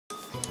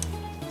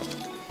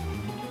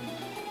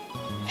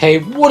Hey,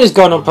 what is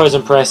going on, pros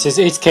and presses?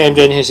 It's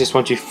Camden, here's just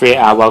 123,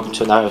 and welcome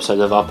to another episode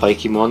of our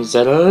Pokémon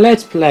Zeta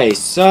Let's Play.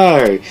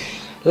 So,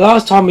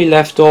 last time we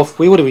left off,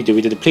 what did we do?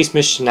 We did the police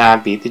mission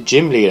and beat the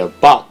gym leader,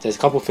 but there's a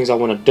couple of things I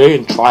want to do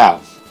and try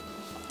out.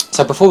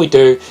 So before we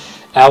do,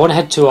 I want to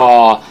head to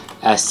our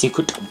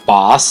secret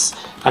boss,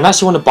 and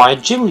actually want to buy a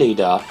gym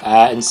leader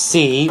and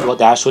see what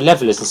the actual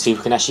level is and see if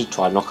we can actually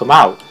try and knock him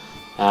out.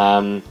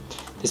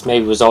 This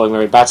may result in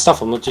very bad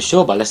stuff, I'm not too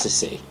sure, but let's just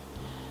see.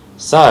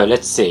 So,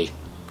 let's see.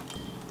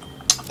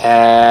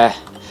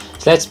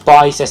 So let's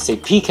buy, let's say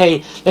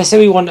PK, let's say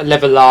we want to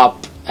level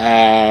up,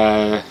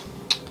 yeah,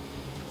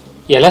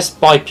 let's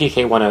buy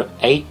PK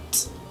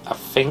 108, I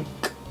think.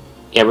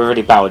 Yeah, we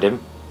already battled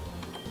him.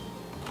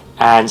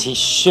 And he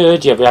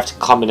should, yeah, we have to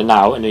come in and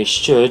out, and he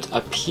should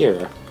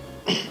appear.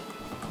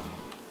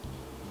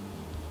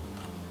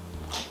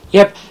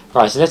 Yep,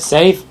 right, so let's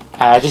save.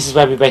 This is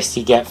where we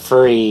basically get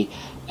free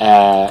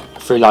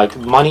like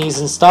monies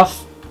and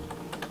stuff.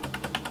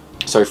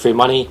 Sorry, free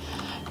money.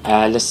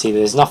 Let's see,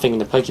 there's nothing in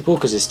the Pokeball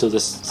because it's still the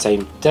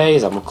same day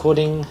as I'm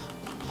recording.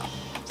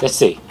 Let's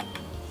see.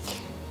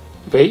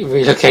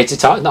 Relocated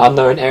to an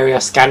unknown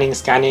area, scanning.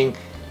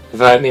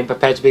 Vermin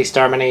prepared to be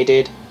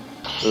exterminated.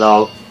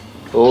 Lol.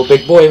 Oh,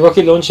 big boy,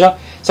 rocket launcher.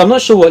 So I'm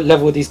not sure what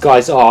level these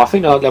guys are. I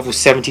think they're level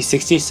 70,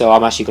 60, so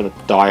I'm actually going to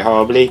die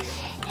horribly.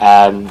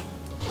 But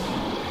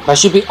it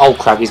should be, oh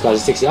crap, these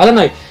guys are 60. I don't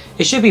know,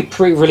 it should be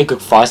really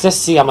good fights. Let's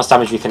see how much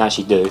damage we can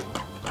actually do.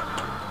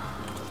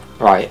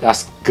 Right,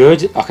 that's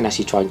good. I can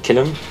actually try and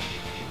kill him.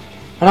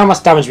 And how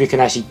much damage we can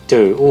actually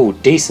do. Oh,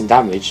 decent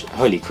damage.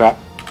 Holy crap.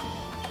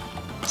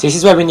 So this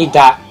is where we need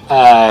that,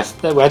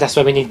 that's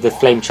where we need the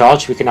flame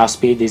charge. We can now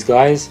speed these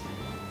guys.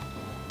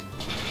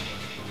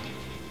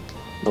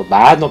 Not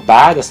bad, not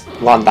bad. That's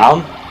one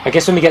down. I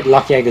guess when we get the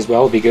lucky egg as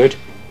well, it'll be good.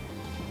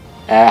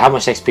 How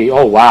much XP?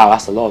 Oh wow,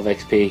 that's a lot of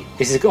XP.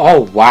 This is,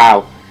 oh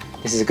wow.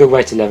 This is a good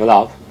way to level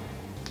up.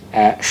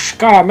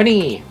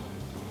 Skarmini!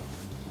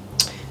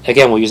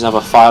 Again, we'll use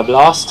another Fire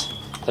Blast.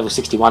 Level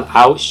 61.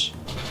 Ouch.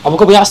 Oh my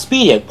god, we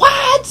outspeeded.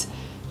 What?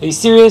 Are you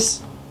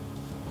serious?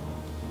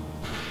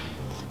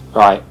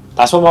 Right.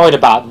 That's what I'm worried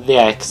about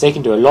there, because they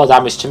can do a lot of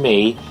damage to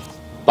me,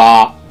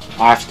 but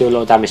I have to do a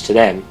lot of damage to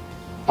them.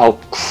 Oh,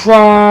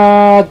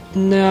 crud.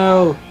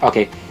 No.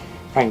 Okay.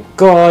 Thank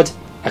God.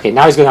 Okay,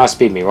 now he's going to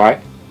outspeed me,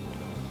 right?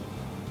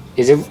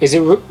 Is it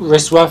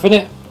risk worth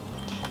it?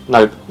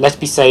 No. Let's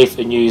be safe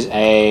and use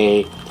a...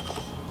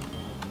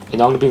 You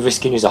know, I'm going to be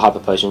risky and use a Hyper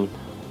Potion.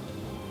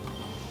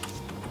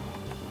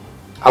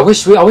 I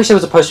wish there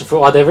was a potion for...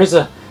 Oh, there is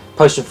a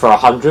potion for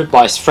 100,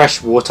 but it's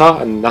fresh water,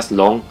 and that's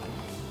long.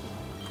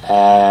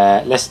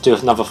 Let's do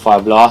another Fire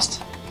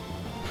Blast.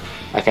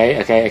 Okay.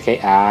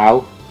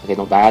 Ow. Okay,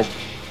 not bad.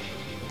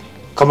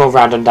 Come on,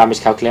 random damage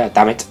calculator.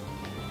 Damn it.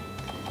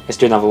 Let's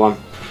do another one.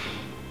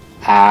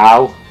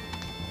 Ow.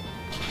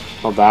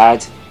 Not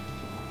bad.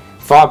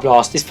 Fire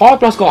Blast. This Fire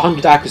Blast got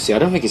 100 accuracy. I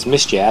don't think it's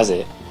missed yet, has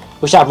it?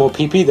 Wish I had more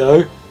PP,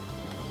 though.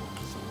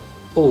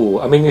 Oh,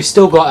 I mean, we've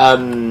still got...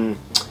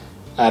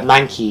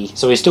 Mankey,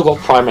 so we've still got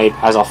Primate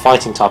as our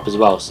fighting type as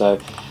well, so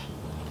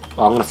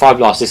well, I'm going to Fire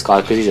Blast this guy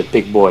because he's a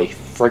big boy.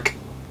 Frick.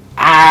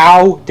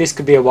 Ow! This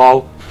could be a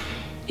while.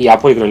 Yeah, I'm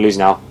probably going to lose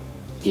now.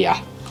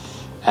 Yeah.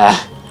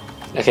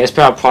 Okay, let's put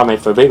out Primate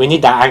for a bit. We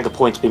need that anchor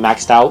point to be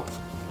maxed out.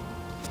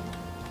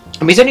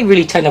 I mean, he's only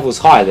really 10 levels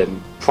higher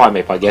than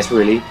Primate, I guess,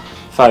 really.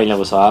 30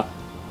 levels higher.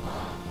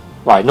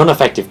 Right,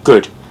 non-effective.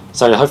 Good.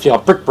 So hopefully our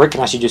Brick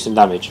can actually do some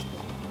damage.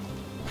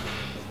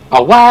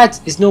 Oh, what?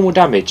 It's normal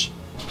damage.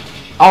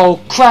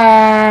 Oh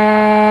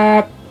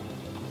crap!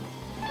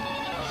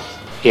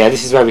 Yeah,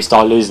 this is where we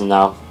start losing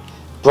now.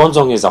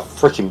 Bronzong is a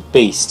freaking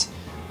beast.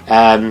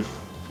 I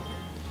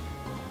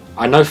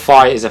know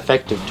fire is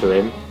effective to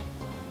him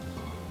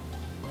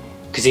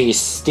because he is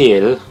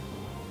steel.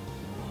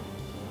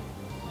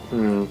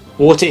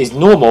 Water is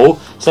normal,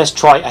 so let's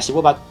try. Actually,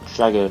 what about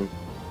dragon?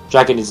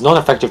 Dragon is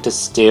non-effective to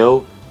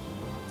steel.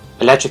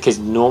 Electric is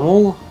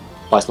normal,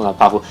 but it's not that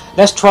powerful.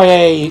 Let's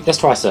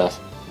try surf.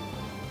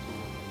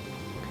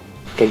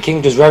 Okay,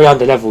 King just very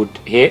under-leveled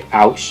here.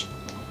 Ouch.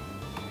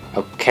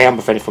 Okay, I'm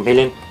prevented from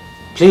healing.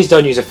 Please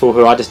don't use a full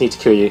heal, I just need to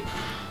kill you.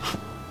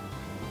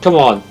 Come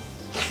on.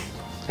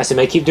 That's it,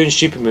 mate. Keep doing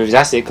stupid moves.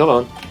 That's it, come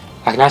on.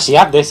 I can actually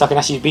have this. I can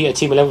actually beat a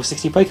team of level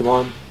 60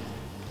 Pokemon.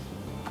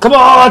 Come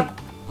on!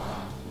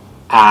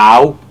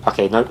 Ow.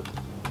 Okay, no.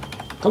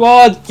 Come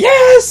on!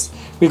 Yes!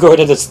 We got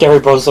rid of the scary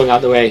Bronzong out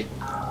of the way.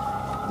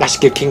 That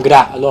should give King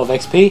that a lot of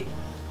XP.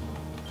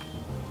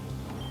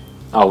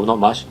 Oh, not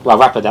much. Well,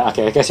 Rapid that.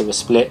 Okay, I guess it was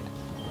split.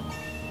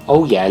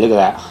 Oh yeah, look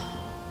at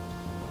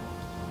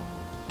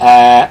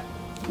that.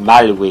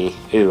 Malwi.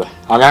 Ooh.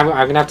 I'm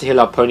gonna have to heal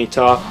up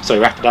Ponyta. Sorry,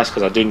 Rapidash,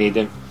 because I do need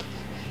them.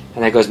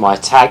 And there goes my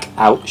attack.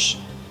 Ouch.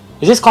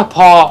 Is this guy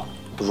part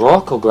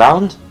rock or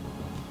ground?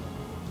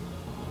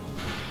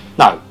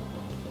 No.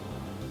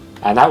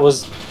 And that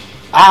was...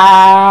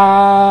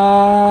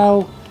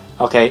 Ow!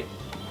 Okay.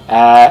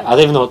 I don't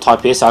even know what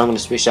type he is, so I'm going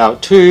to switch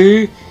out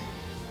to...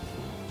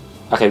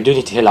 Okay, we do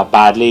need to heal up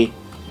badly.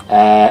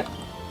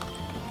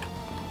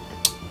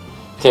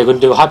 Okay, we're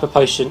going to do a Hyper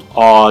Potion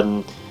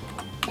on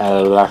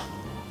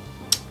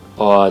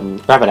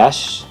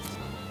Rapidash.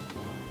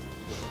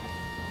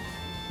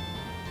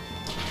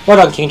 Well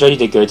done, King Joe, you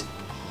did good.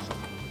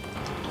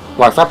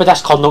 Right, if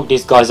Rapidash can't knock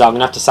these guys out, I'm going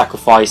to have to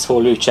sacrifice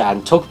Horlucha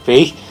and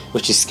Togepi,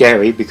 which is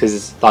scary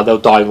because like, they'll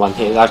die in one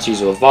hit. They'll have to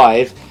use a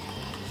revive.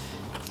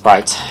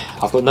 Right,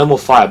 I've got no more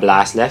Fire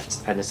Blast left,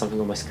 and there's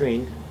something on my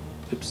screen.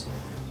 Oops.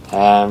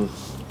 Right,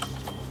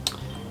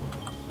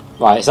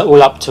 it's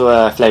all up to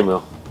a Flame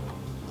Wheel.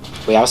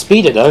 We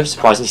outspeed it though,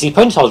 surprisingly. See,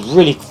 Ponytail's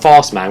really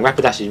fast, man.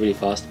 Rapidash is really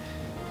fast.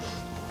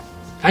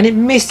 And it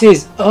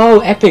misses! Oh,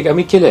 epic! And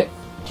we kill it.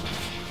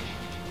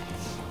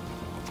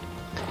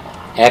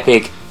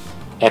 Epic.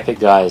 Epic,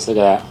 guys. Look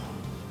at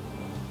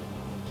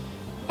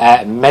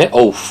that.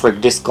 Oh,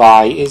 frig, this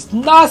guy is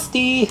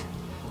nasty!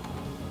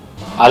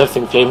 I don't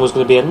think Flame was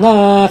going to be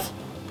enough.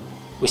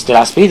 We still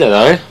outspeed it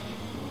though.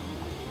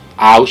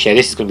 Ouch, yeah,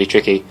 this is going to be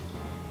tricky.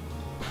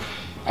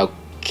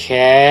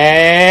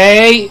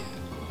 Okay.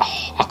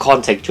 Oh, I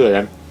can't take two of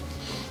them.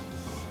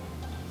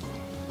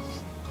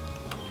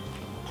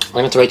 I'm going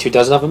to have to wait till he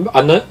does another.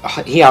 I know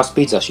he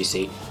outspeeds us, you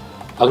see.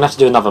 I'm going to have to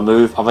do another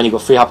move. I've only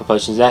got 3 Hyper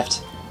Potions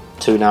left.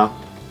 2 now.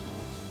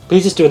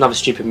 Please just do another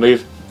stupid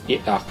move.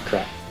 Yeah, oh,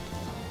 crap.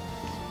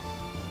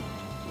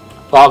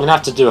 Well, I'm going to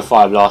have to do a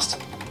Fire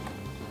Blast.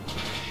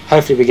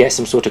 Hopefully we get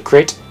some sort of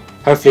crit.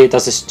 Hopefully it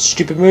does a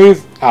stupid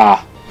move.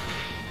 Ah,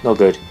 not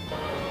good.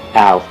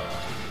 Ow.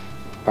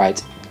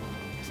 Right.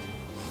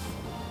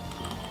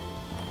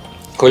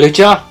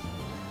 Horlucha.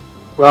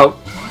 Well,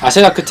 I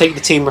said I could take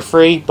the team with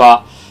 3,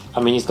 but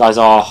I mean these guys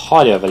are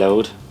highly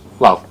overleveled.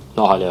 Well,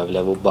 not highly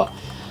overleveled, but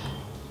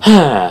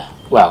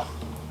well.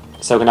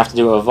 So we're gonna have to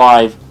do a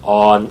revive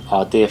on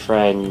our dear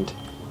friend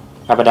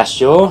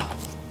Rapidash.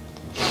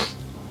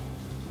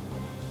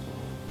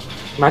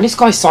 Man, this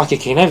guy's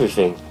psychic in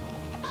everything.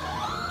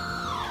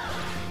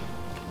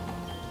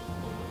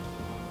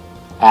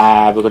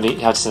 We're going to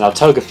have to send out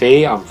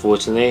Togepi,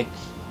 unfortunately.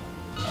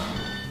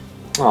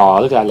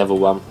 Oh, look at that level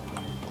 1.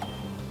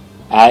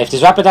 If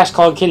this Rapidash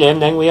can't kill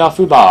him, then we are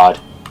foobarred,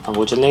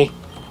 unfortunately.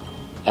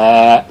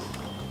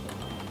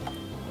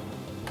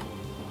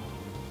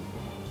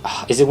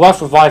 Is it worth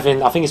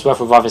reviving? I think it's worth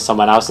reviving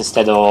someone else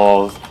instead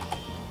of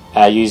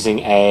using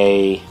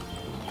a...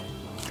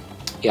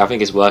 Yeah, I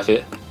think it's worth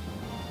it.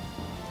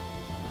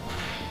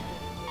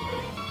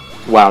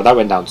 Wow, that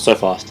went down so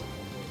fast.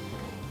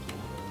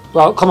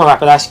 Well, come on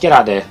Rapidash, get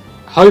out there.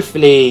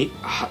 Hopefully,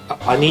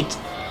 I need...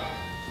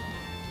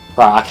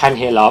 Right, I can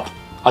heal up.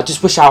 I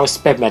just wish I was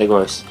sped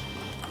Metagross,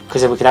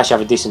 because then we could actually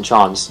have a decent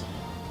chance.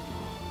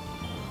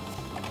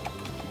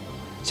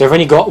 So we've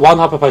only got 1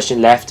 Hyper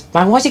Potion left.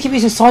 Man, why does he keep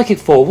using Psychic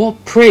for? What a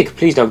prig.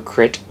 Please don't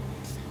crit.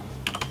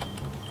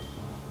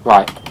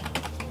 Right.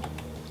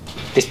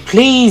 This,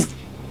 please.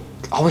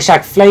 I wish I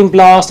had Flame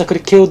Blast. I could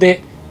have killed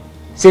it.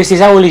 Seriously, is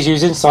that all he's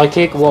using?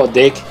 Psychic? What a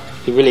dick.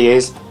 He really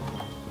is.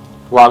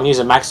 Well, I'm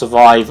using Max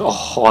Revive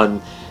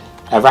on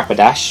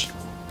Rapidash.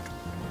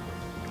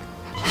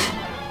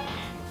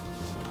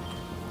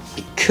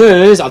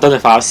 Because I don't know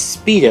if I'll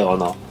speed it or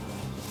not.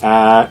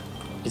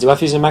 Is it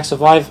worth using Max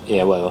Revive?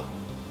 Yeah, whatever.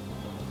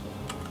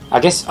 I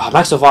guess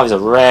Max Revive is a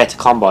rare to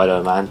come by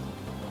though, man.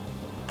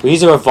 We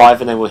use a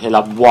Revive and then we'll heal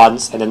up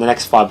once, and then the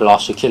next Fire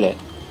Blast should kill it.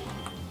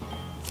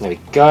 There we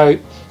go.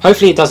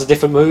 Hopefully it does a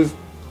different move.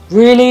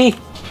 Really?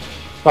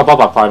 Bye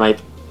bye Primeape.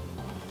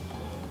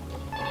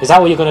 Is that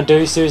what you're gonna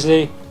do?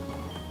 Seriously?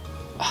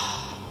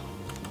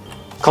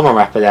 Come on,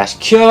 Rapidash.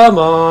 Come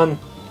on.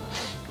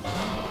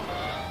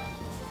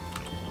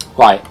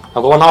 Right, I've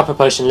got 1 Hyper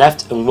Potion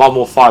left, and 1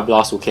 more Fire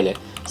Blast will kill it.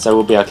 So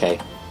we'll be okay.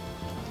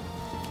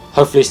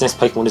 Hopefully this next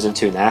Pokemon isn't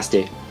too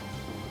nasty.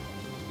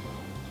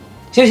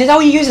 Seriously, is that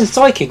what you're using?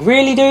 Psychic?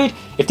 Really, dude?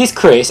 If this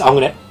crits, I'm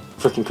gonna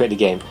freaking crit the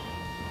game.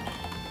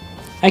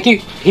 Thank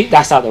you.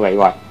 That's out of the way,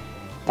 right.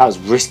 That was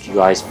risky,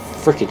 guys.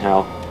 Freaking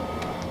hell.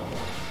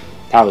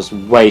 That was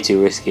way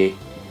too risky.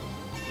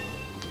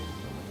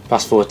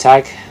 +4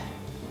 tag.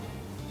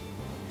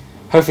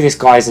 Hopefully this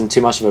guy isn't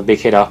too much of a big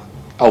hitter.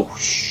 Oh,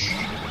 shh.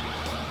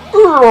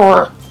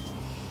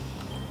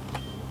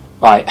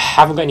 Right, I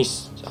haven't got any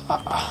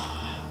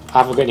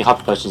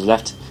Hyper Potions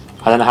left.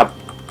 I don't know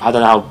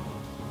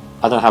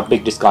how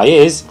big this guy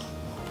is.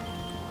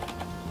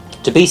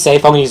 To be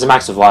safe, I'm gonna use a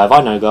Max Revive. I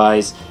know,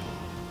 guys.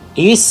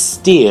 He is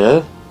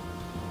Steel,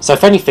 so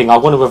if anything, I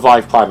want to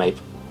revive Primeape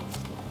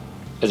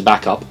as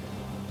backup.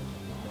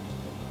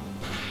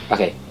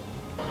 Okay.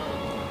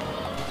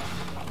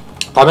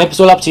 Primeape, it's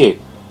all up to you.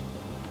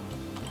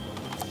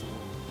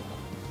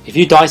 If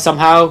you die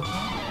somehow,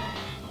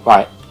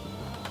 right.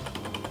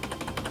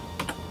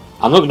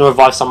 I'm not going to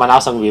revive someone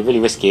else, I'm going to be really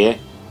risky here.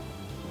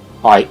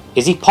 Right,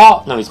 is he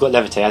part? No, he's got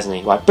Levitate, hasn't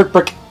he? Right,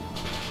 brick.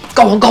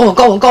 Go on, go on,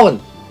 go on, go on!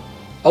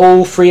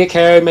 Oh, 3 at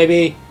KO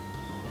maybe?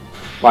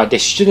 Right,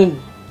 this shouldn't...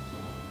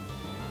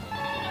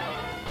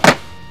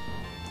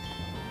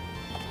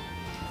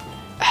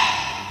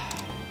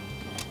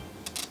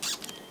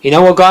 You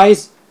know what,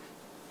 guys?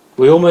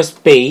 We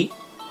almost beat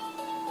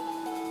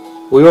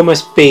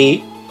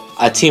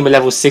a team of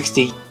level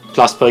 60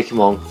 plus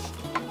Pokemon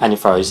And it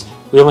froze.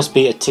 We almost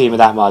beat a team of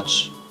that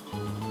much.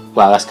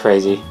 Wow, that's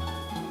crazy.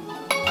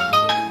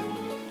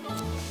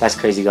 That's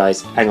crazy,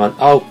 guys. Hang on.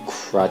 Oh,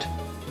 crud.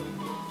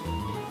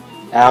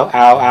 Ow,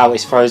 ow, ow.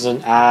 It's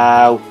frozen.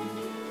 Ow.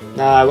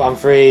 No, I'm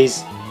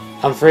freeze.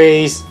 I'm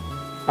freeze.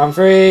 I'm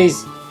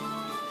freeze.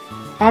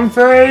 I'm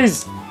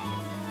freeze.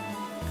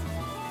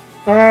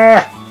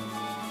 Ah.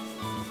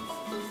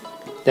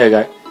 There we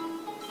go.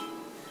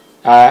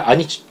 I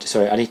need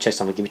to check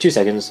something. Give me 2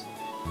 seconds.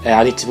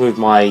 I need to move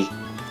my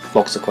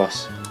box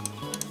across.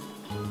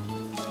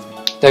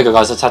 There we go,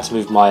 guys. I just had to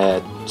move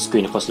my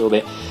screen across a little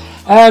bit.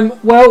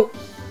 Well,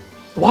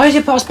 why did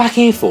you put us back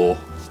here for?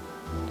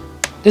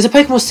 There's a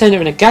Pokemon Center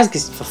and a gas.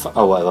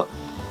 Oh, whatever.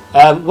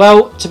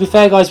 Well, to be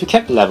fair, guys, we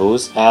kept the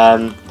levels.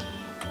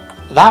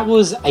 That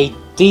was a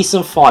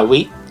decent fight.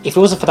 If it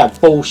wasn't for that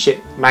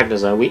bullshit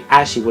Magnezone, we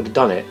actually would have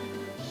done it.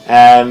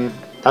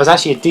 That was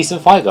actually a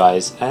decent fight,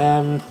 guys.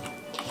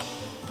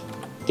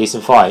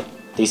 Decent fight,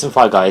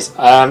 guys.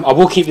 I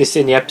will keep this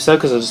in the episode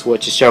because I just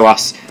want to show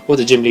us what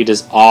the gym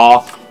leaders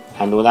are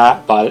and all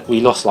that. But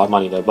we lost a lot of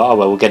money though. But oh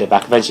well, we'll get it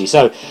back eventually.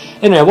 So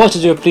anyway, I want to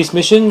do a police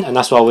mission, and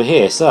that's why we're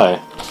here. So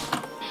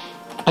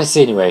let's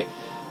see. Anyway,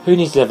 who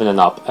needs leveling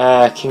up?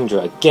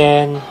 Kingdra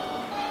again.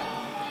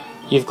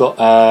 You've got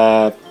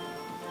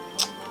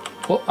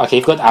okay,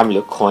 you've got the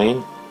amulet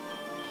coin.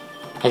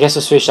 I guess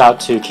I'll switch out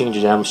to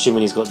Kingdra then. I'm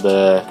assuming he's got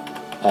the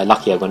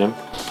lucky egg on him.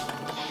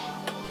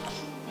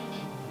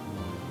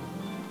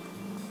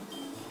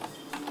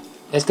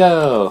 Let's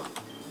go.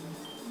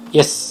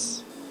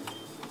 Yes.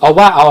 Oh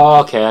wow.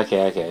 Oh,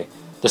 okay.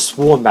 The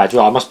swarm badge.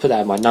 Right, I must put that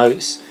in my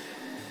notes.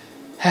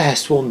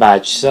 Swarm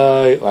badge.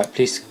 So, right,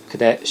 police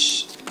cadet.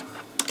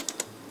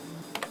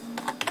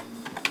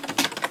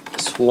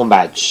 Swarm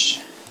badge.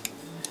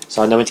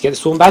 So I know when to get the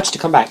swarm badge to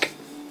come back.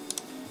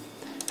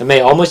 And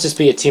mate, I almost just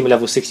beat a team of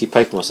level 60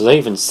 Pokemon, so don't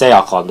even say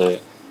I can't do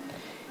it.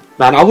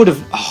 Man, I would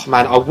have. Oh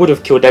man, I would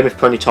have killed them if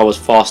Ponyta was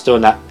faster.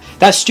 And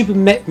that stupid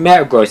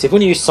Metagross. If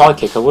we used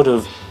Psychic, I would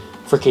have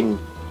freaking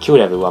killed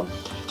everyone.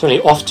 So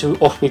anyway,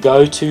 off we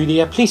go to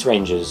the police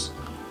rangers.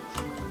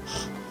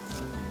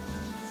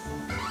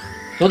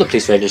 Not the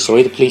police rangers,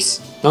 sorry, the police.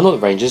 No, not the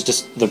rangers,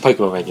 just the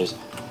Pokemon rangers.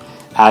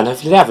 And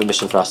hopefully they have a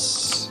mission for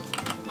us.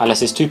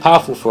 Unless it's too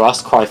powerful for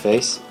us,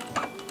 Cryface.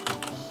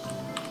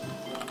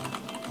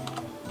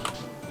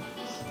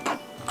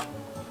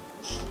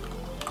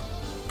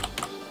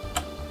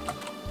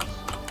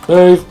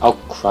 Move! Oh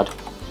crud.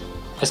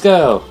 Let's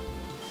go!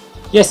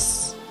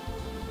 Yes!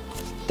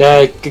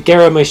 The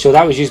Gagero Shell,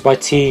 that was used by a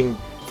team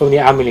from the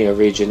Amelia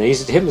region. They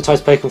used it to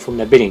hypnotise Pokemon from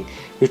their bidding.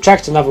 We've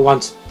tracked another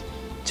one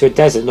to a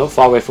desert not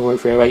far away from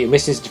Route 308. Your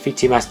mission is to defeat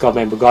Team Asgard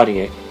member guarding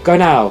it. Go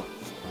now!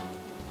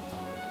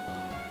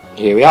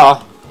 Here we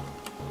are.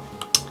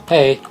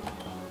 Hey.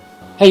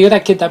 Hey, you're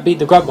that kid that beat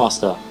the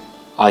Grandmaster.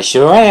 I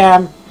sure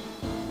am. Man,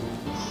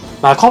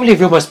 I can't believe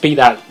we almost beat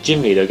that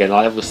gym leader again,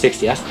 like level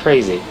 60. That's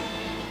crazy.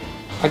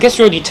 I guess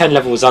we're only 10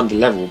 levels under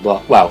level,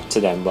 but, well,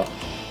 to them, but...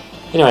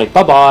 Anyway,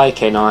 bye-bye,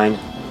 K9.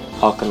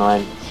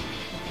 Arcanine.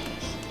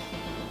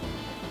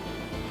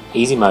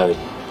 Easy mode.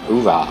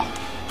 Hoorah.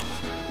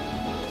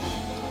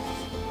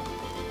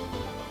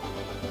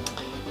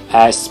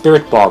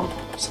 Spirit Bomb.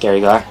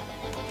 Scary guy.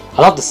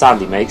 I love the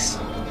sound he makes.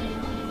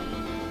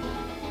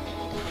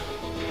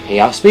 He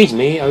outspeeds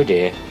me, oh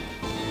dear.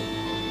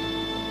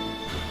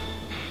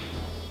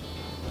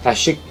 That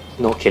should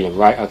not kill him,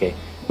 right? Okay.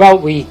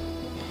 Well,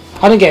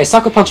 I don't get it.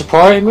 Sucker Punch a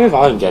priority move?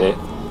 I don't get it.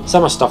 So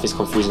much stuff is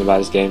confusing about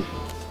this game.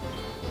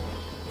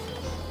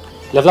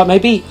 Level up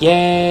maybe?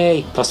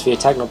 Yay! Plus 3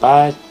 attack, not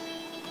bad.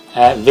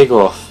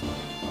 Vigoroth.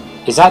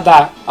 Is that?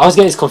 I was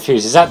getting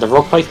confused. Is that the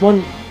rock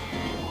Pokemon?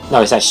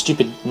 No, it's that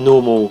stupid,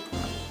 normal,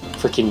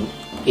 freaking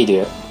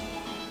idiot.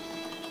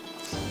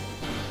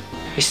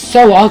 It's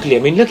so ugly. I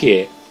mean, look at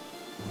it.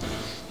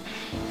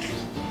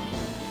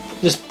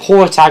 Just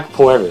poor attack,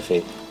 poor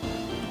everything.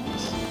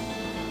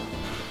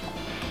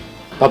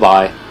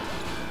 Bye-bye.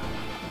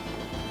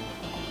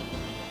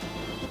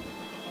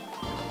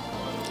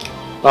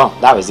 Well,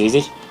 that was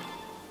easy.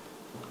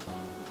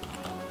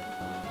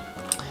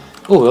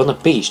 Oh, we're on the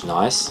beach,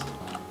 nice.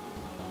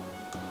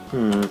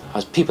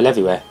 There's people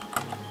everywhere.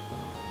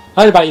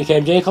 Heard about you,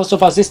 KMJ, can't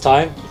stop us this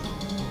time.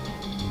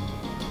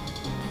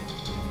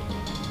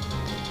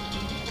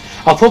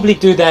 I'll probably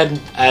do them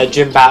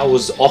gym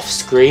battles off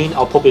screen.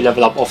 I'll probably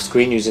level up off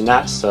screen using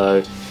that,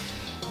 so...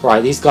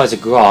 Right, these guys are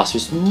grass,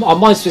 which I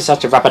might switch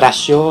out to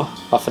Rapidash,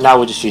 but for now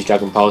we'll just use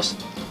Dragon Pulse.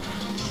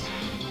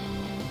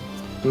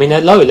 I mean,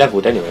 they're lower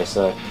leveled anyway,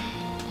 so...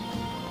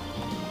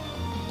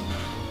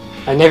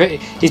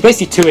 He's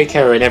basically 2-hit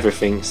KO and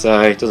everything,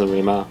 so it doesn't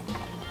really matter.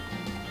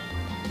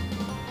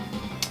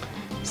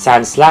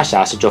 Sand Slash,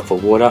 that's a drop for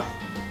water.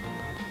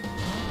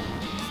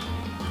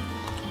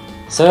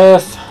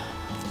 Surf.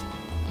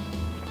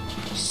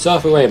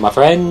 Surf away, my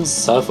friends,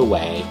 surf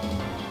away.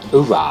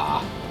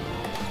 Hoorah.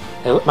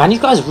 Man, these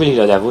guys are really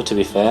low level, to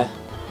be fair.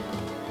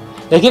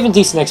 They're giving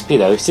decent XP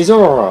though.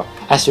 Scizor.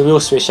 Actually, we'll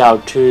switch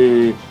out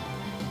to...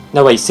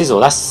 No wait, Sizzle,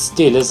 that's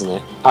Steel, isn't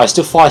it? Oh, it's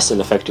still Fire still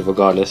effective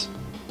regardless.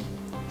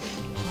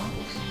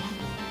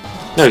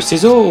 No,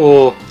 Sizzle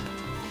or...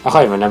 I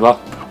can't even remember.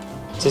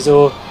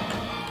 Sizzle...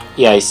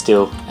 Yeah, he's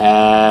still.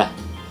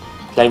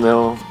 Flame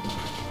Wheel.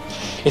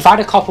 If I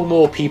had a couple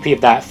more PP of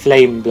that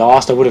Flame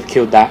Blast, I would have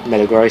killed that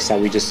Metagross that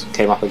we just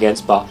came up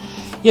against, but,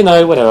 you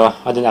know, whatever.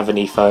 I didn't have an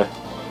Evo.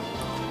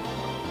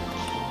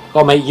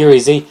 Oh, mate, you're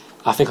easy.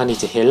 I think I need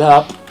to heal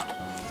up.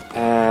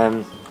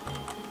 I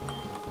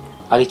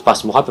need to buy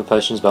some more Hyper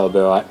Potions, but I'll be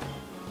alright.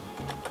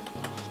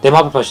 Them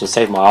Hyper Potions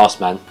saved my ass,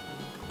 man.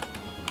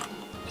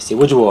 Let's see,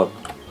 what do you want?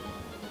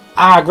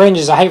 Ah,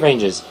 Rangers, I hate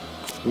Rangers.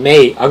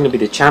 Mate, I'm going to be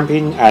the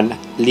champion and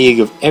league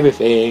of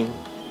everything.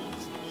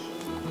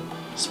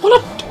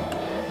 Spot.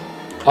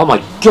 Oh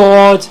my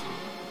god!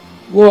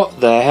 What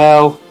the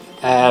hell?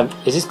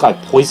 Is this guy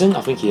poison?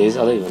 I think he is,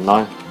 I don't even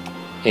know.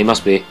 He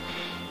must be.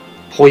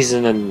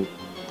 Poison and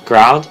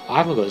ground? I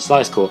haven't got the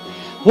slightest clue.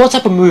 What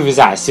type of move is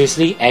that?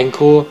 Seriously?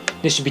 Encore?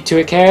 This should be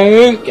 2-hit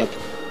KO? Yep.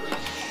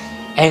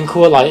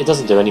 Encore, like, it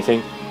doesn't do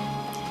anything.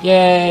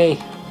 Yay!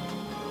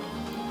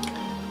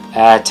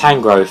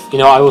 Tangrowth. You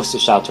know, I also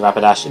shout to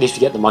Rapidash. At least we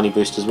get the money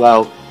boost as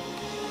well.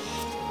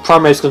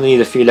 Primary's going to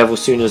need a few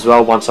levels soon as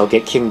well, once I'll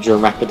get Kingdra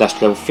and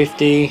Rapidash level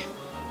 50.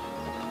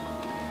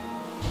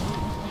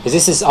 Is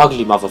this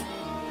ugly mother...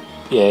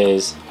 Yeah, it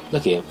is.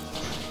 Look at him.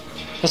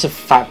 That's a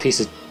fat piece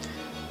of...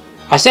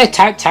 I said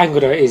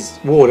Tangela is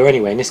water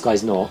anyway, and this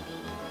guy's not.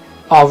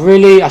 Oh,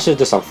 really? I should have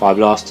done some Fire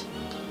Blast.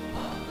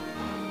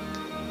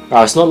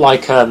 Oh, it's not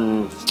like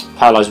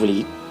Paralyze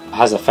really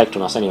has an effect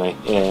on us anyway.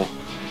 Yeah.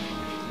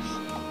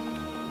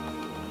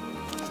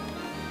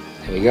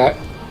 There we go.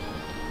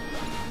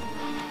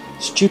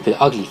 Stupid,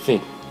 ugly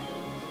thing.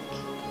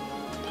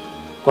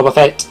 Boba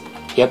Fett.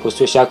 Yep, we'll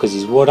switch out because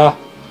he's water.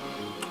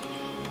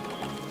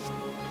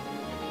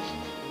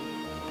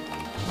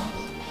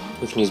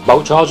 We can use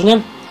Bulk Charge on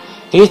him.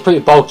 He's pretty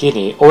bulky, isn't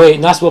he? Oh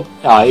wait, that's what...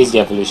 Ah, he's the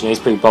evolution. He's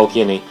pretty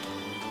bulky, isn't he?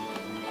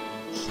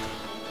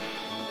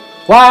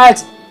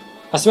 What?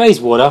 I swear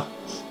he's water.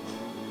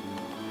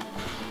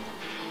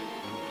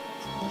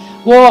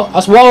 What?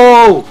 That's...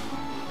 Whoa!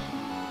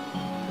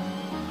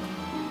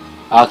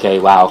 Okay,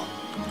 wow.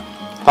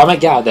 If I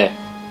might get out of there.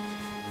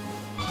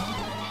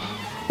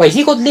 Wait,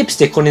 he got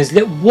lipstick on his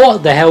lip.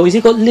 What the hell? Has he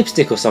got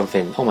lipstick or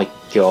something? Oh my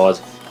god.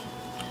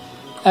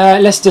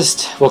 Let's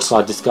just rock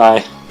slide this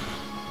guy.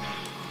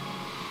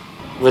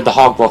 With the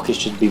hard rock, it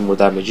should be more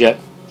damage. Yep.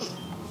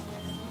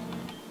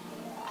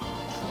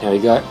 There we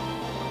go.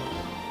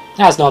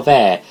 That's not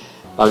fair.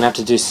 I'm gonna have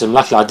to do some.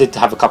 Luckily, I did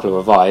have a couple of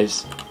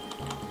revives.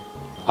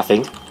 I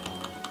think.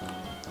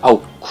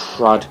 Oh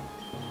crud!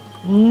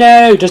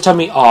 No, just tell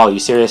me. Oh, are you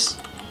serious?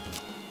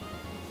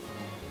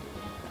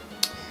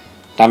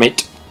 Damn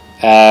it.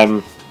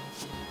 Okay,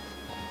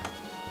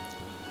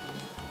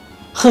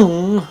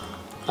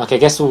 I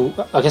guess we'll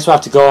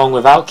have to go on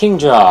without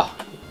Kingdra,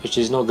 which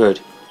is not good.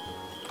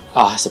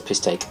 Ah, that's a piss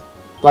take.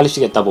 Well, at least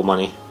you get double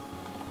money.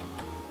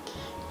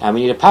 And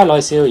we need a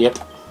Paralyze Heal. Yep.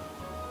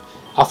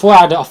 I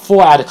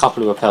thought I had a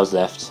couple of repels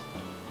left.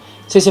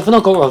 So if I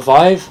not got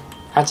Revive,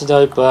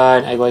 Antidote,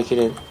 Burn, Egg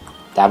Awakening.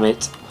 Damn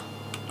it.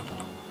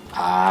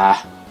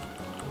 Ah.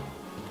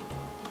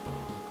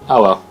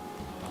 Oh well.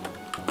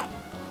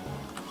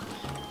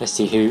 Let's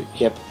see who.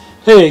 Yep.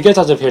 Hey, get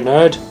out of here,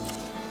 nerd.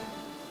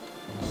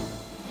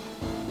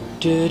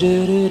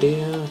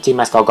 Team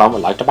Mascot Gun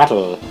would like to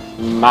battle.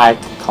 Mag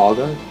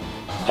Cargo.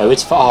 Oh,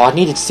 it's for. Oh, I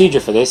needed Seedra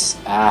for this.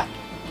 Ah.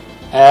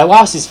 What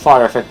else is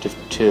fire effective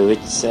too?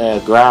 It's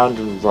ground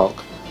and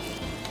rock.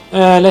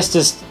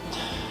 Let's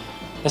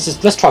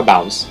try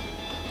bounce.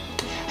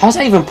 How's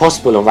that even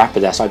possible on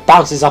Rapidash? Like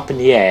bounces up in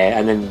the air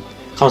and then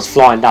comes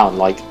flying down.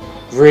 Like,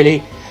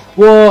 really?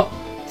 What?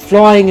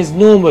 Flying is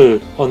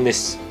normal on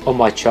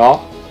my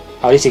chart.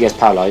 Oh, at least he gets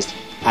paralyzed.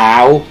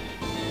 Ow.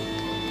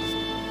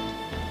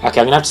 Okay,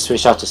 I'm gonna have to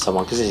switch out to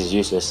someone because this is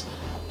useless.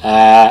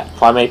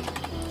 Primate.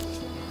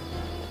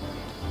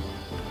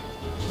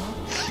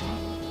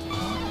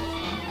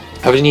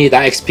 I really need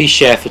that XP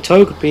share for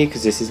Togepi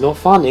because this is not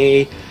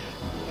funny.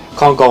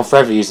 Can't go on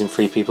forever using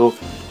 3 people.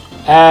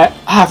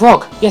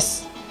 Rock!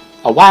 Yes!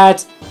 A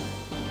Wad!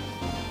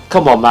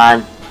 Come on,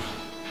 man.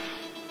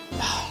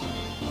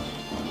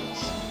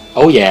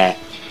 Oh, yeah.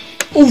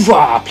 Ooh,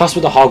 plus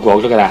with the Hog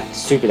Rock, look at that.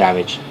 Super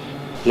damage.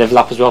 Level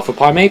up as well for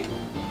Primeape.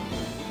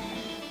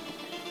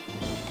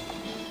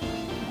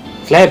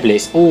 Flare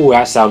Blitz. Oh,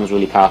 that sounds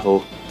really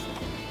powerful.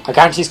 I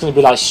guarantee it's going to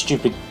be like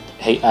stupid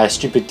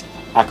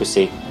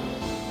accuracy.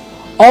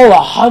 Oh,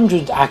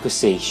 100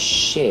 accuracy.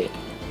 Shit.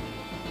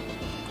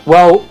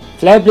 Well,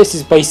 Flare Blitz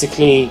is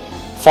basically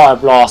Fire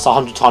Blast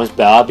 100 times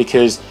better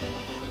because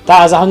that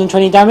has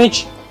 120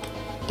 damage.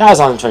 That has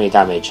 120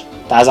 damage.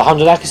 That has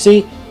 100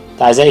 accuracy.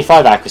 That has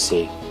 85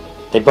 accuracy.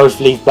 They both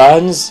leave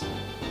burns.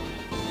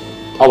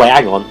 Oh wait,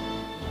 hang on.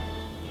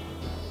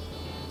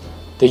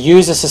 The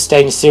user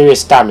sustains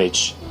serious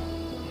damage.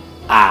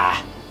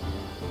 Ah.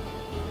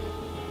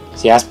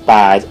 See, that's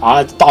bad.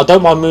 I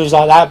don't mind moves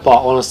like that,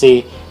 but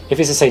honestly, if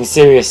it's saying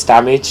serious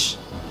damage,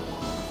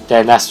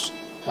 then that's...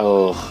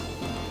 Oh.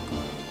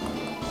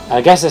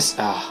 I guess it's...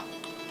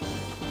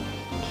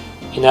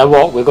 You know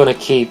what? We're going to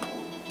keep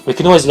We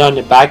can always learn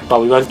it back,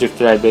 but we won't do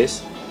flare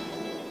bits.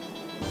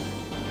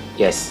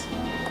 Yes.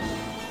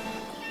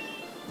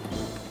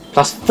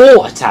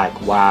 +4 attack.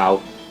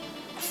 Wow.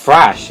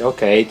 Thrash.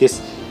 Okay.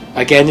 This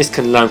again. This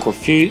can learn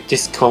confuse.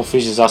 This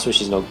confuses us,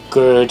 which is not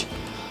good.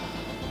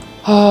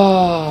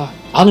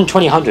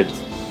 120, 100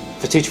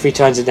 for 2 to 3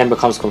 turns, and then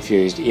becomes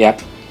confused.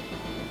 Yep.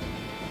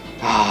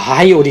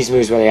 I hate all these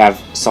moves where they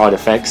have side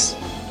effects.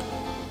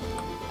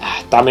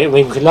 Damn it.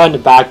 We can learn the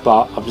bag,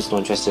 but I'm just not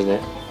interested in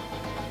it.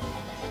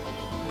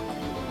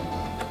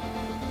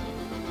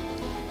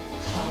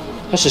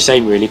 That's a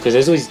shame, really, because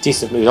there's always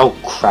decent moves. Oh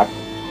crap!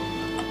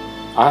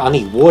 I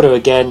need water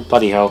again.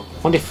 Bloody hell!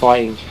 When they're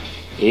fighting,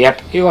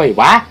 yep. Wait,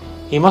 what?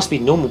 He must be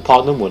normal,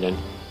 part normal then.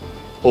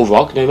 Or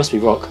rock? No, he must be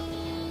rock.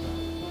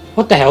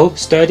 What the hell?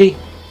 Sturdy?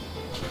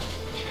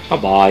 Bye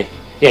bye.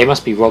 Yeah, he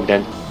must be rock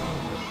then.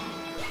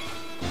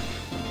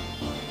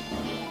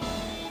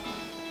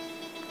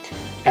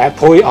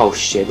 Oh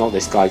shit! Not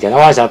this guy again. I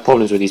always have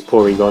problems with these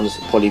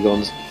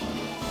polygons.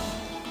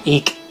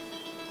 Eek.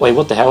 Wait,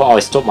 what the hell? Oh,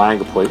 I stopped my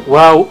anger point.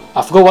 Well,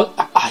 I forgot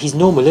what... he's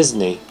normal, isn't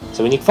he?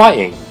 So we need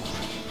fighting.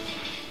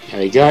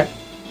 There we go.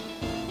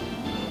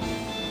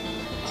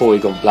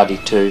 Polygon bloody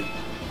 2.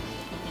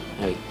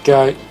 There we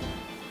go.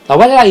 Now,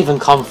 where did that even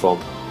come from?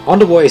 I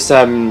wonder what its,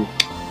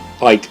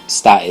 like,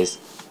 stat is.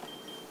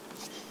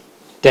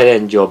 Dead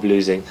end job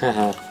losing.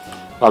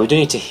 Right, we do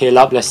need to heal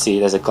up. Let's see.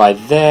 There's a guy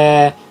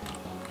there.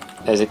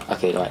 There's a...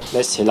 Okay, right.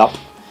 Let's heal up.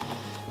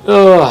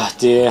 Oh,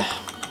 dear.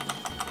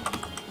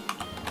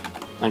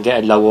 I'm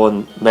getting low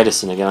on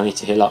medicine again. I need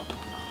to heal up.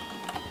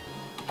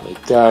 There we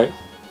go.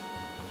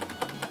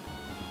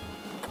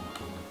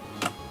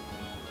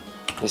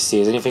 Let's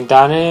see. Is anything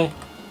down here?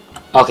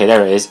 Okay,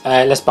 there it is.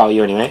 Let's battle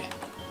you anyway.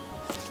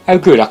 Oh,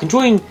 good. I can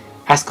join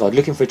Asgard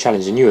looking for a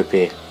challenge and you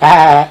appear.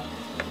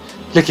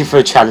 Looking for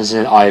a challenge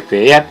and I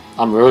appear. Yep,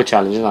 I'm a real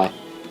challenge, aren't I?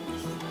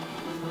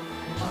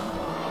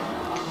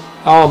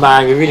 Oh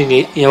man, we really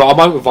need. You know, I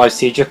might revive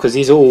Siege because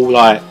these are all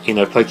like, you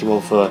know,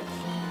 Pokemon for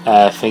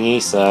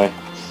thingy. So.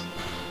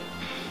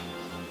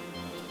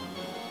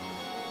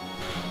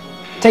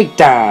 Take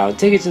down,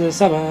 take it to the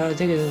summer,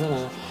 take it to the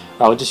summer.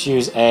 Right, we'll just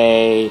use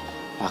a...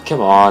 Oh,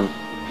 come on.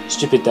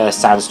 Stupid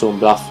sandstorm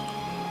bluff.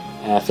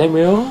 Flame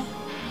wheel.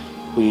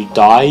 We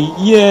die,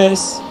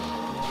 yes.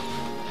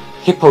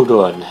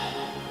 Hippodon.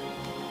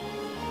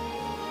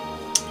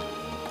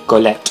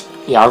 Golette.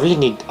 Yeah, I really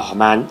need... Oh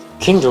man,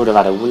 Kingdra would have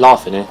had a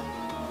laugh in it.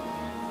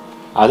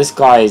 This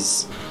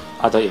guy's...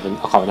 I can't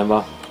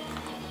remember.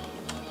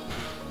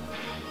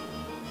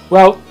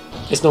 Well...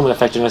 It's normal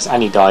effectiveness,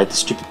 and he died. The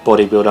stupid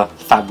bodybuilder,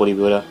 fat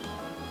bodybuilder.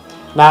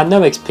 Man,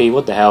 no XP.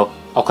 What the hell?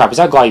 Oh crap! Is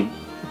that guy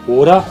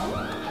water?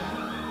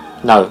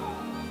 No.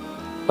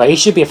 But he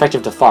should be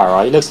effective to fire,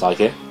 right? He looks like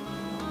it.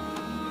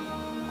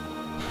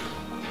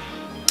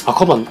 Oh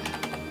come on!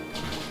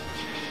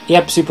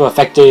 Yep, super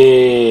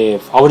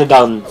effective. I would have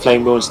done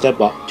flame wheel instead,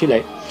 but too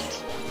late.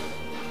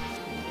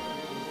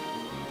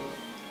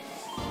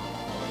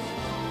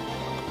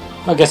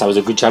 I guess that was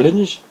a good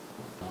challenge.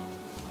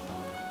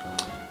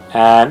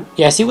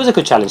 Yes, it was a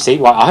good challenge. See,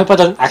 well, I hope I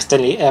don't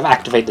accidentally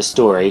activate the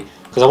story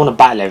because I want to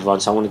battle everyone,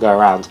 so I want to go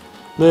around.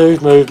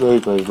 Move, move,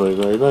 move, move, move,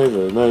 move,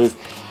 move, move, move,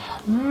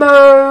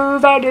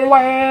 move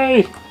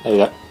anyway. There we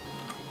go.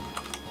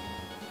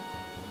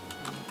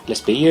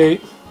 Let's beat you.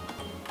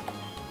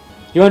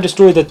 You won't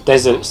destroy the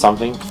desert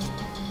something.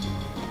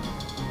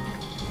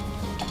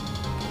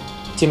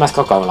 Team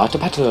mascot going like to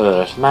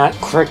battle, man.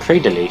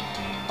 Cradily.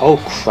 Oh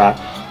crap!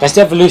 That's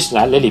the evolution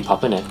of that lily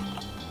pup, isn't it?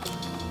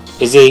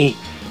 Is he?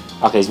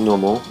 Okay, he's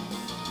normal.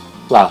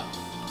 Well,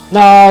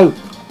 no!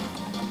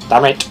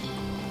 Damn it!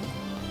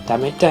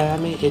 Damn it!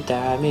 Damn it!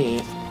 Damn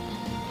it!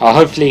 Oh,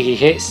 hopefully he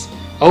hits.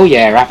 Oh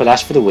yeah,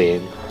 Rapidash for the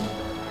win.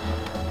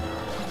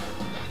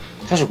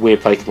 Such a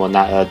weird Pokemon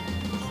that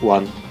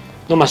one.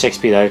 Not much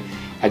XP though.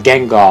 A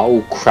Gengar.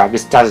 Oh crap!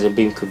 This Dazzling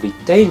Beam could be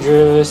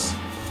dangerous.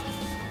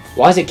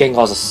 Why is it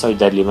Gengars are so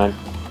deadly, man?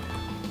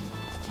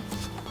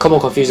 Come on,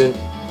 Confusion.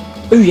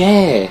 Oh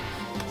yeah!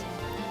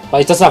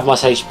 But it doesn't have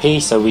much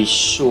HP, so we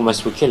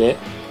almost will kill it.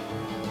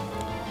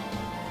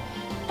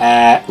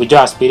 We do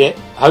outspeed it.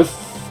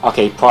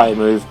 Okay, prior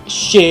move.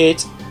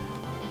 Shit!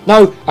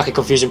 No! Okay,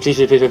 Confusion, please,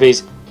 please, please,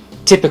 please.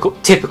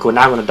 Typical,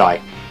 now I'm gonna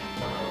die.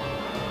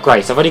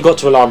 Great, so I've only got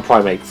to Alarm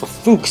Primate. For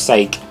fuck's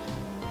sake.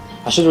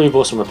 I should have really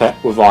bought some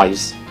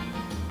revives.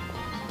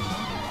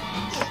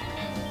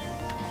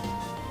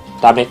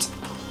 Damn it.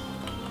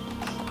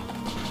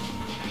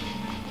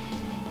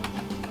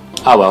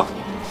 Oh well.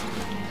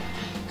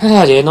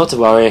 Oh dear, not to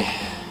worry.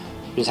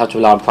 We just have to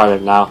rely on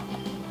Primate now.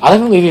 I don't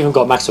think we've even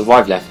got max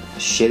revive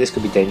left. Shit, this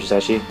could be dangerous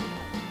actually.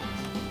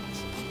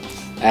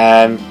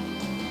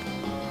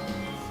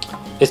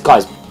 This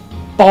guy's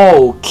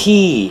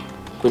bulky.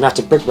 We're gonna have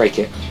to brick break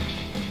it.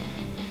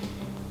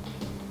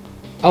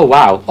 Oh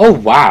wow. Oh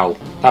wow.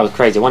 That was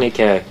crazy. 1 hit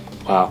KO.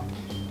 Wow.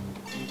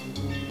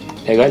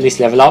 There you go, at least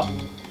level up.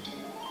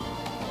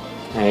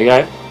 There you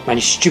go. Man,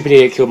 you stupid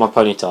idiot killed my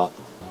Ponyta.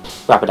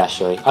 Rapidash,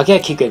 sorry. I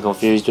keep getting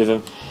confused with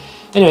him.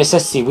 Anyways,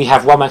 let's see. We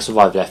have 1 max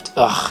revive left.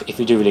 Ugh, if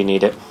we do really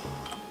need it.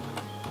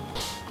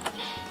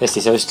 Let's see,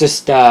 so it's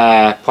just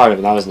private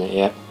now, isn't it?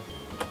 Yeah.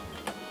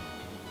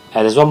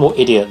 There's one more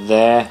idiot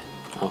there.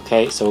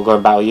 Okay, so we'll go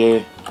and battle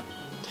you.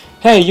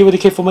 Hey, you were the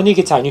kid from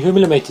Maniga Town. You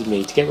humiliated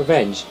me to get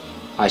revenge.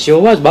 I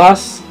sure was,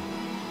 boss.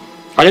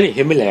 I didn't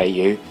humiliate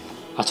you.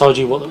 I told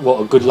you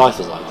what a good life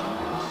is like.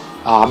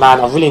 Oh man,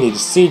 I really need a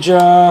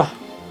Zeta.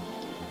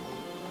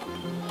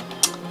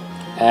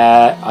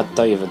 I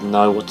don't even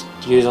know what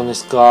to use on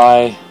this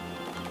guy.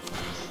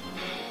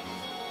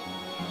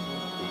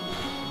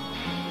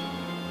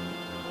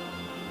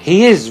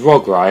 He is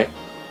Rog, right?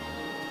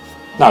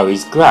 No,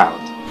 he's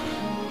ground.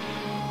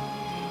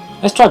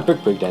 Let's try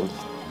Brick then.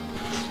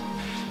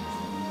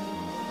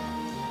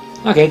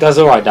 Okay, does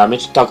alright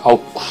damage. Doug, oh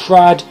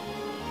crud.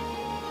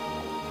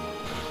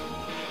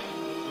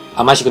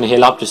 I'm actually going to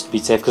heal up just to be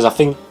safe because I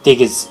think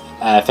Dig is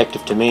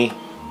effective to me.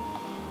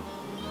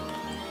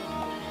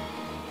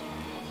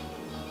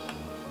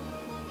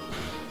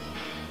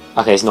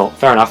 Okay, it's not.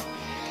 Fair enough.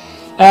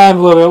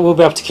 We'll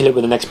be able to kill it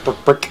with the next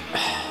brick.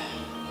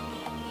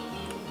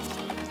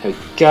 There we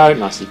go.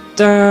 Nicely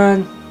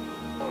done.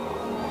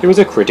 It was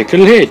a critical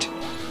hit.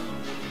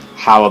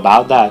 How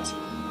about that?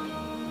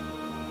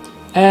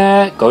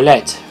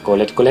 Golette.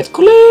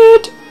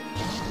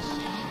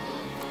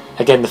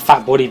 Again, the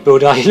fat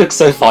bodybuilder. He looks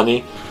so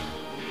funny.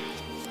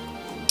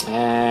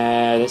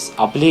 I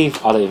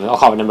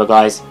can't remember,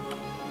 guys.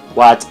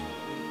 What?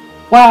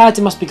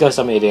 It must be go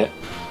some idiot.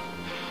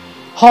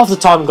 Half the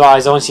time,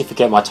 guys, I honestly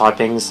forget my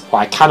typings. But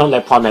I cannot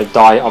let Primate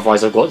die,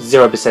 otherwise I've got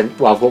 0%.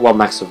 Well, I've got 1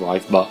 max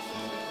survive, but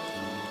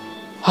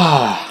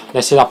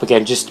let's hit up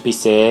again just to be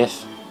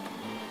safe.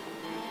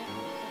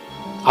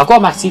 I've got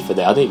a max Ether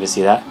there. I didn't even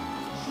see that.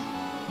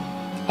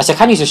 Actually, I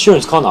can use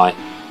Assurance, can't I?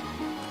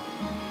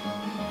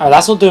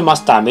 That's not doing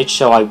much damage,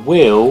 so I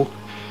will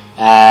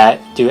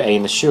do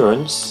an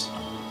Assurance.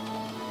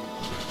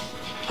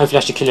 Hopefully I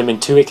should kill him in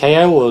 2-hit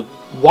KO or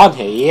 1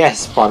 hit.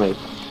 Yes, Primate.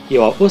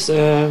 You are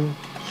awesome.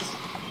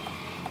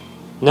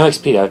 No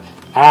XP though.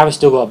 And we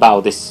still got to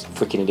battle this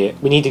freaking idiot.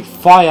 We needed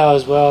fire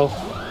as well.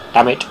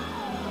 Damn it.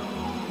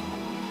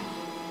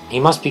 He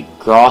must be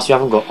grass. We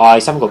haven't got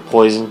ice. Haven't got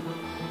poison.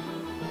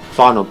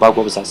 Final bug.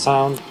 What was that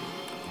sound?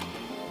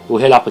 We'll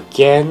heal up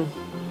again.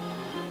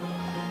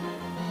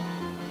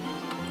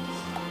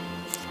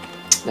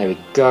 There we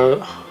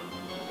go.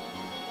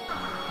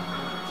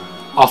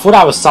 I thought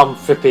that was some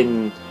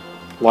flipping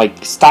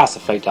like stats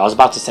effect. I was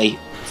about to say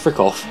frick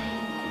off.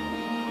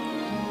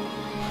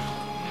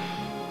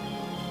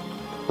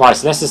 Right,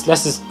 so let's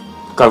just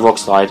go rock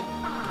slide.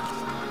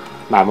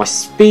 Man, my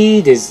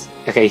speed is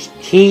okay.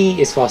 He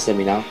is faster than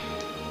me now.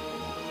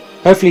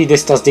 Hopefully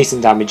this does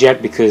decent damage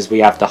yet because we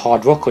have the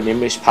hard rock on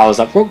him, which powers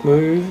up rock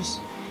moves.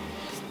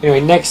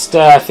 Anyway, next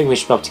I think we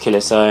should be able to kill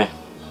it. So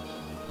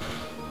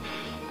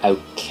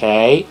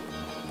okay.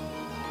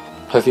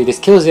 Hopefully this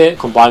kills it,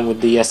 combined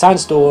with the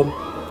sandstorm.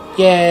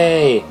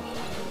 Yay!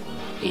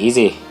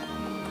 Easy.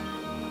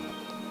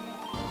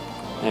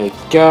 There we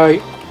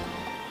go.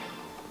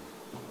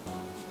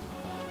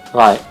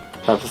 Right,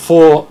 but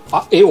before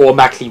it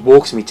automatically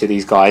walks me to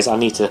these guys, I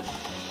need to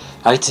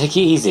take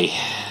it easy.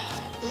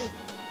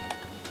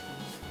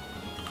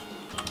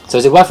 So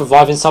is it worth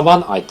reviving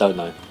someone? I don't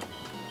know.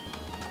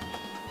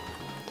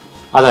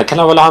 I don't know. Can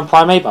I rely on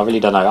Primate? I really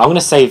don't know. I'm going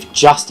to save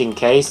just in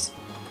case.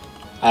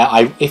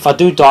 If I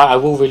do die, I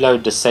will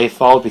reload the save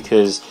file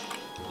because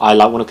I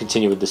want to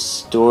continue with the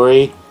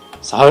story.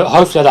 So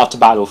hopefully I don't have to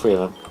battle all 3 of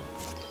them.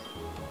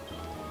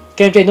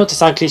 Gameplay, not to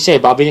sound cliche,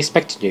 but I've been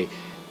expecting you.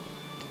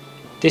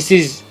 This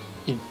is,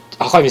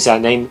 I can't even say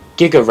that name,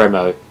 Giga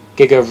Remo.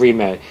 You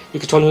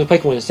control all the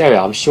Pokémon in this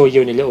area. I'm sure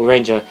you and your little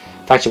ranger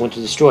faction want to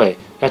destroy it.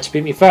 You have to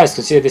beat me first.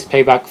 Consider this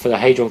payback for the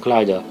Hadron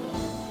Collider.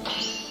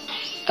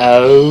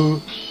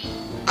 Oh,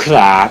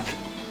 crap.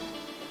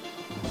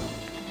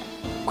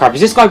 Crap,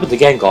 is this guy with the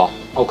Gengar?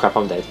 Oh crap,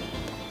 I'm dead.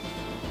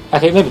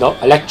 Okay, maybe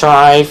not.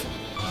 Electrive.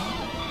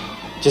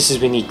 Just as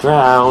we need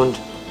ground.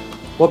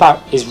 What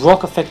about, is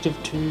rock effective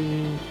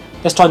to...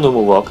 Let's try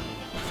normal rock.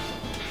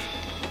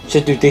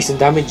 Should do decent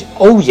damage.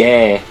 Oh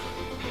yeah.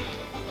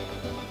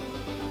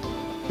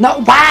 No,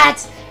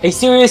 what? Are you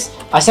serious?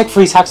 I said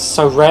freeze hacks are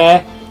so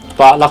rare,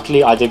 but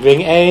luckily I did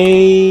bring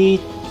a...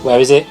 Where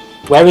is it?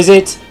 Where is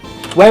it?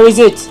 Where is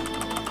it?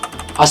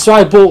 I swear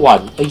I bought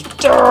one. I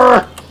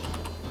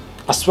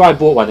swear I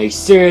bought one. Are you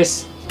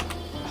serious?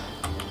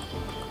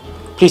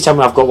 Please tell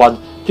me I've got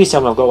one. Please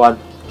tell me I've got one.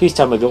 Please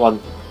tell me I've got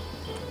one.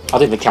 I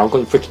don't even care. I'm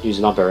going to freaking use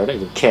an umbrella. I don't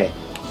even care.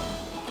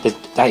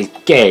 That is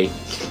gay.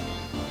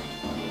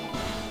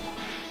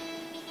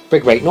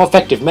 Brick rate, not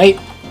effective, mate.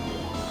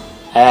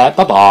 Bye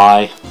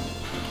bye.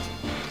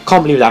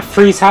 Can't believe that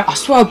freeze hack. I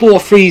swear I bought a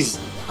freeze.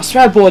 I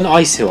swear I bought an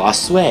ice hill. I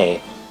swear.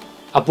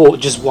 I bought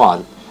just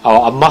one.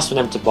 Oh, I must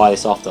remember to buy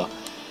this after.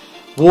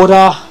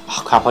 Water.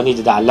 Oh crap! I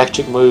needed that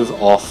electric move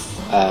off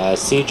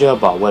Zeta,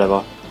 but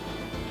whatever.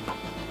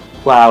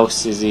 What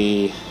else is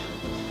he?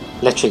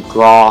 Electric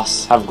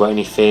grass. Haven't got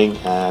anything.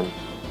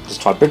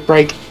 Just try brick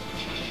break.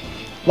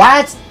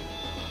 What?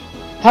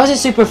 How is it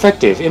super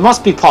effective? It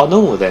must be part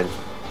normal then.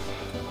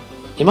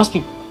 It must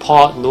be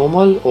part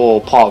normal or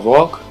part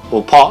rock.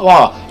 Or part,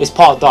 oh, it's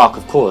part dark,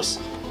 of course.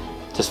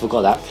 Just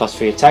forgot that.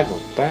 +3 attack,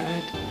 not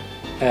bad.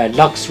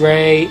 Lux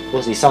Ray,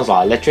 what's he? Sounds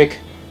like electric.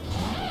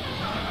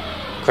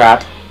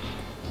 Crap.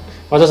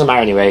 Well, it doesn't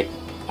matter anyway.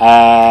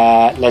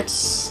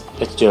 Let's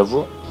do a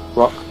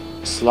rock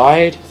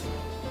slide.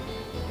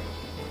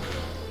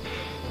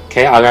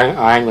 Okay,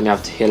 I am gonna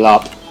have to heal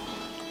up.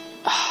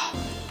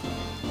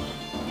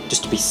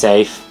 Just to be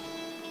safe.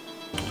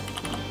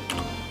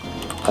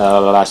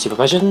 Super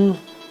potion.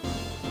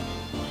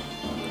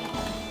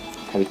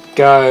 There we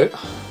go.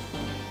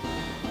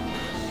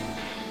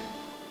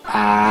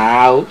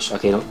 Ouch.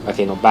 Okay,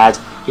 not bad.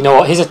 You know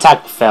what? His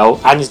attack fell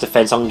and his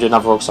defense. I'm gonna do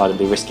another rock slide and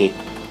be risky.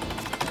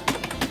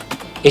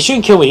 It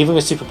shouldn't kill me, even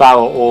with super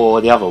barrel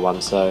or the other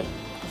one. So,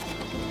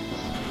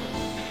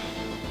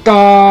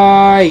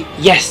 die.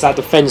 Yes, that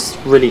defense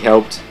really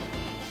helped.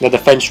 The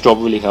defense drop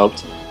really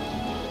helped.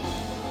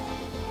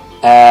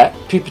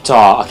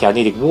 Pupitar. Okay, I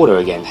needed water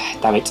again.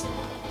 Damn it.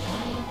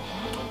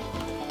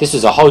 This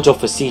was a whole job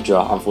for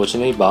Cedra,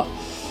 unfortunately, but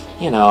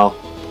you know.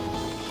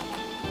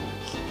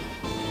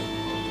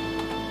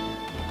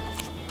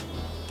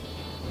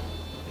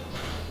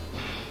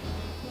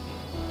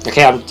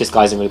 Okay, this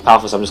guy's really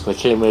powerful, so I'm just going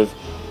to kill him with.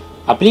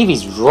 I believe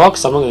he's rock,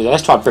 so I'm not going to.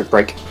 Let's try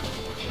break.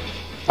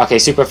 Okay,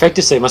 super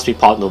effective, so he must be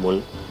part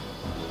normal,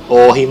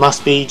 or he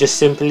must be just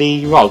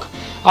simply rock.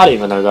 I don't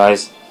even know,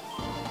 guys.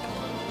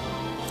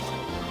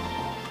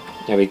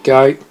 There we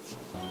go.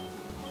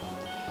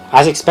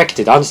 As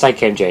expected, I understand,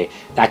 KMJ.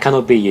 That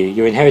cannot be you.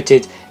 Your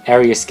inherited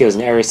area skills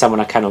and area someone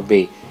I cannot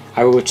be.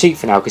 I will retreat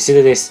for now.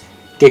 Consider this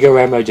Giga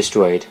Remo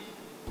destroyed.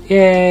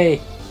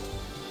 Yay!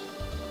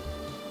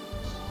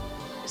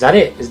 Is that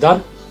it? It's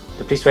done?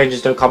 The police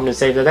rangers don't come in and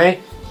save the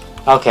day?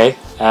 Okay.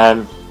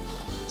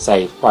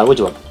 Save. Right, what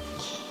do you want?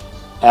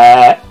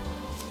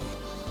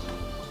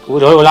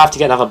 We'll have to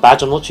get another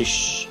badge. I'm not too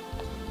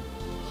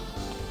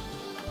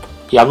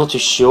yeah, I'm not too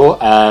sure.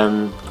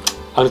 I'm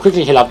going to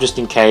quickly heal up just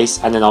in case,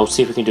 and then I'll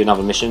see if we can do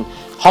another mission.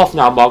 Half an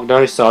hour mark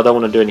though, so I don't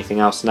want to do anything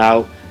else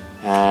now.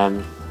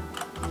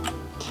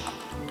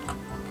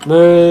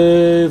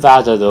 Move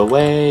out of the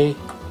way.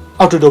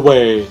 Out of the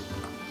way.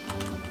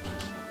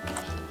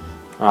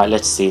 Alright,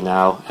 let's see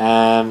now.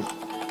 I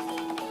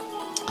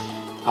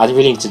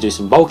really need to do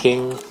some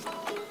bulking.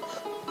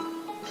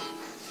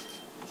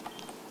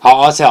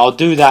 I'll say I'll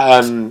do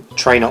that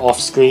trainer off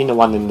screen, the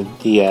one in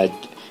the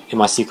in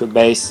my secret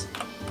base.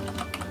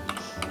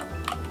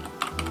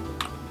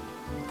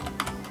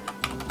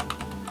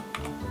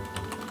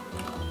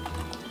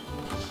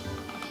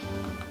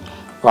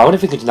 Right, what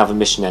if we could do another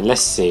mission then? Let's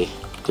see.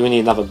 Do we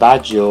need another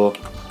badge or...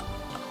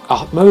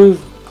 Oh,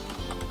 move!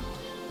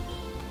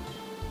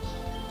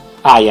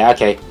 Ah, yeah,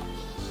 okay.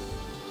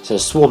 So,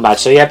 swarm badge.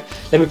 So, yep,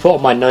 let me put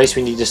on my notes.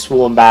 We need a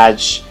swarm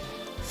badge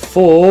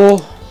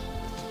for...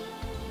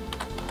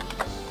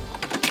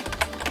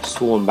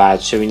 Swarm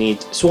badge. So, we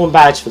need swarm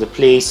badge for the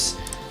police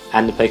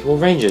and the Pokemon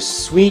Rangers.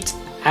 Sweet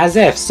as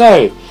F.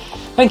 So,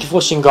 thank you for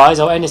watching, guys.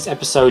 I'll end this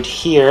episode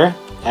here.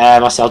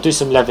 I'll do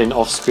some leveling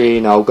off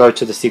screen. I'll go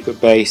to the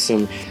secret base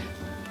and,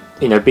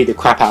 you know, beat the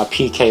crap out of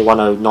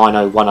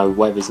PK109010,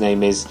 whatever his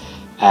name is.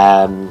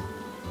 I'll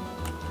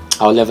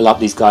level up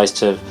these guys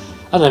to,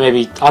 I don't know,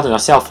 maybe, I don't know,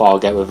 see how far I'll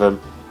get with them.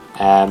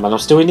 And I'm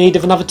still in need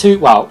of another 2.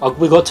 Well,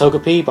 we got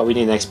Togepi, but we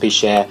need an XP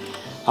share.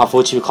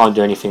 Unfortunately, we can't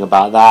do anything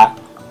about that,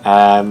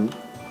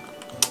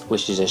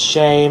 which is a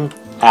shame.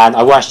 And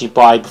I will actually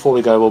buy, before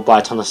we go, we'll buy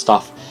a ton of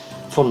stuff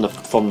from the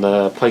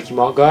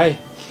Pokemon guy.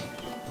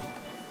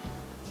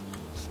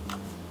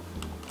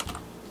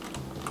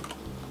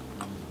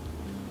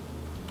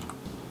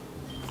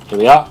 Here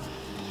we are.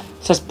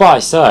 So let's buy.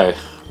 So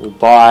we'll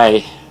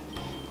buy.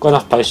 Got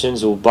enough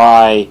potions. We'll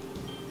buy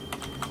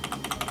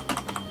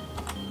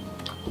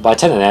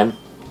 10 of them.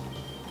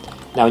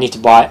 Now we need to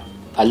buy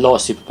a lot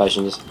of super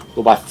potions.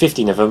 We'll buy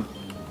 15 of them.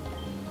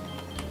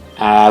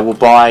 We'll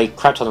buy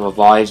crap ton of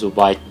revives. We'll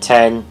buy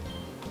 10.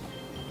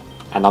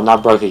 And I'm now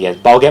broke again.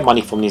 But I'll get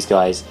money from these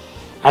guys.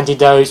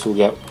 Antidotes. We'll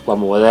get 1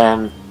 more of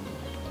them.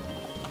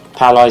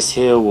 Paralyzed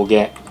heal. We'll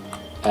get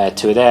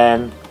 2 of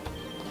them.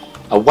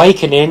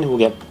 Awakening, we'll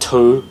get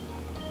 2.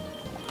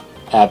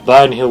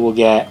 Burn Hill, we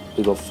got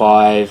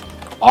 5.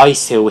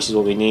 Ice Hill, which is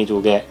what we need,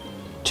 we'll get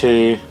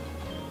 2.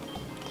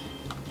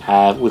 We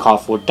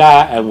can't afford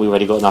that, and we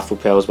already got enough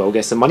repels, but we'll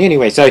get some money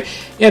anyway. So,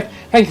 yep,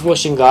 thank you for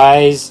watching,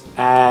 guys,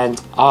 and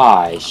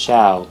I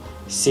shall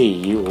see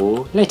you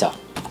all later.